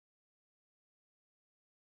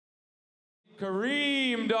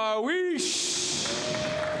Darwish.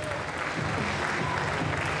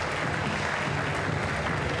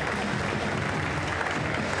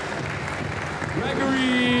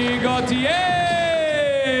 Gaultier.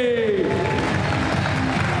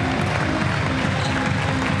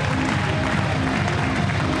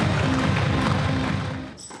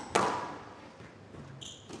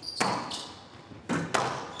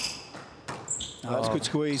 That's a good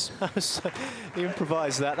squeeze. He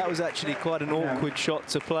improvised that. That was actually quite an awkward shot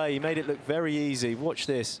to play. He made it look very easy. Watch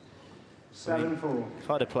this. 7-4. If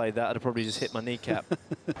I'd have played that, I'd have probably just hit my kneecap.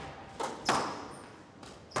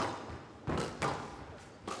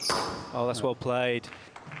 Oh, that's well played.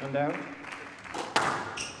 And out.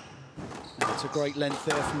 That's a great length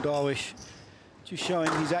there from Darwish. Just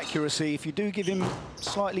showing his accuracy. If you do give him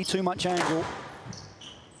slightly too much angle,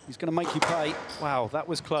 he's going to make you pay. Wow, that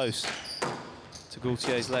was close to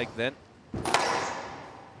Gaultier's leg then. This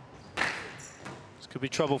could be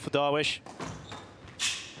trouble for Darwish.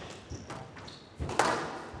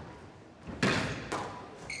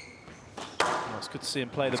 Oh, it's good to see him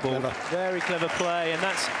play the ball. Clever. Very clever play, and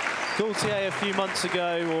that's Gaultier a few months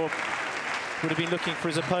ago, or would have been looking for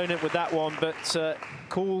his opponent with that one, but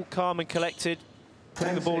cool, calm and collected,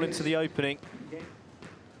 putting the ball into the opening.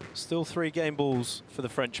 Still 3 game balls for the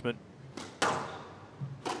Frenchman.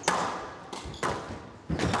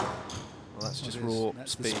 Well, that's just raw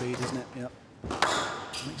that's speed. The speed, isn't it? Yep.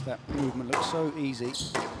 Makes that movement look so easy.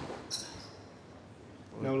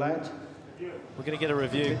 No lad. We're going to get a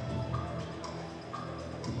review.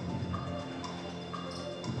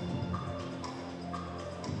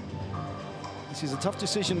 This is a tough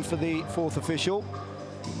decision for the 4th official.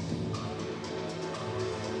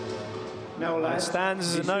 No lad. It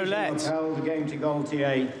stands as a no let. Upheld the game to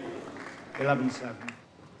Gaultier, 11-7.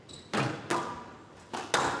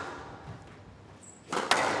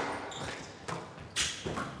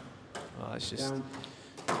 Oh, it's just,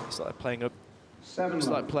 it's like playing a, 7. it's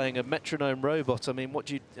like playing a metronome robot. I mean,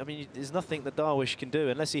 there's nothing that Darwish can do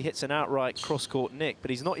unless he hits an outright cross-court nick, but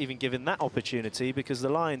he's not even given that opportunity because the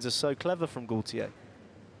lines are so clever from Gaultier.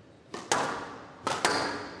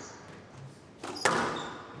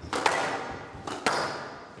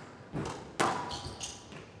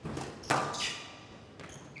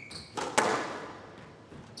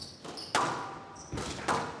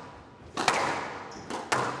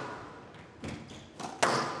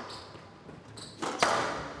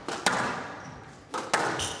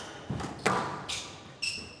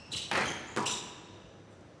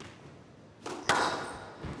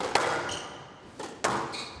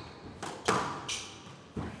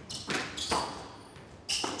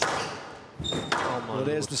 Well,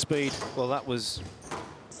 there's the speed. Well, that was...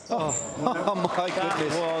 Oh, oh my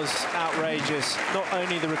goodness. That was outrageous. Not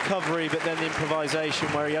only the recovery, but then the improvisation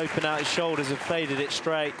where he opened out his shoulders and faded it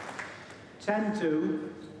straight. 10-2.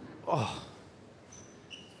 Oh.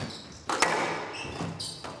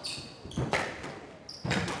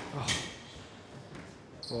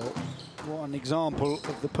 Well, what an example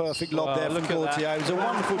of the perfect lob there from look at Gaultier. that. It was a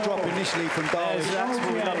wonderful drop initially from Darwish. That's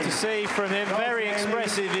what we love to see from him. Very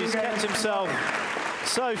expressive. He's kept himself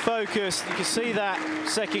so focused. You can see that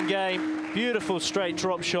second game. Beautiful straight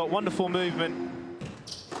drop shot. Wonderful movement.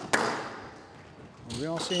 We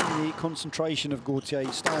are seeing the concentration of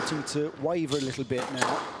Gaultier starting to waver a little bit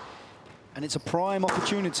now. And it's a prime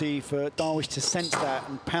opportunity for Darwish to sense that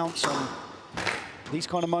and pounce on. These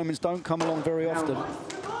kind of moments don't come along very often.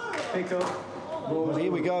 Pick up. Well,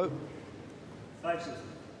 here we go. Well,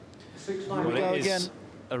 Here we go again.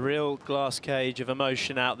 A real glass cage of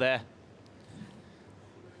emotion out there.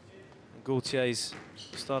 And Gaultier's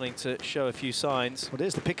starting to show a few signs. Well,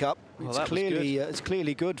 there's the pickup. Well, It's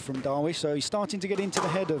clearly good from Darwish. So he's starting to get into the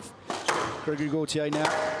head of Gregory Gaultier now.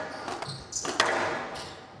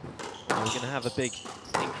 We're going to have a big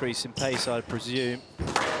increase in pace, I presume.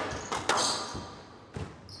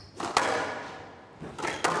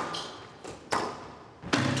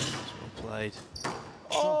 Played.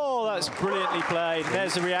 Oh, that's brilliantly played.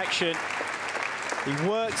 There's the reaction. He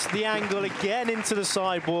works the angle again into the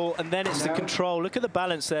sidewall, and then it's the control. Look at the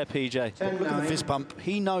balance there, PJ. Look at the fist pump.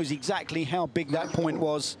 He knows exactly how big that point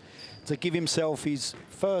was to give himself his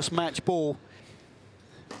first match ball.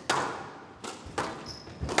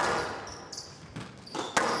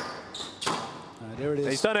 There it is.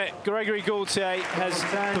 He's done it. Gregory Gaultier has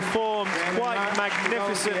performed quite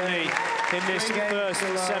magnificently in this first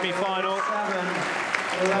semi-final.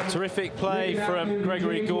 Terrific play from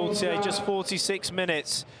Gregory Gaultier, just 46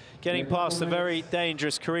 minutes, getting past the very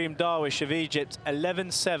dangerous Kareem Darwish of Egypt,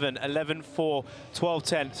 11-7, 11-4,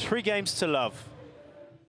 12-10. 3 games to love.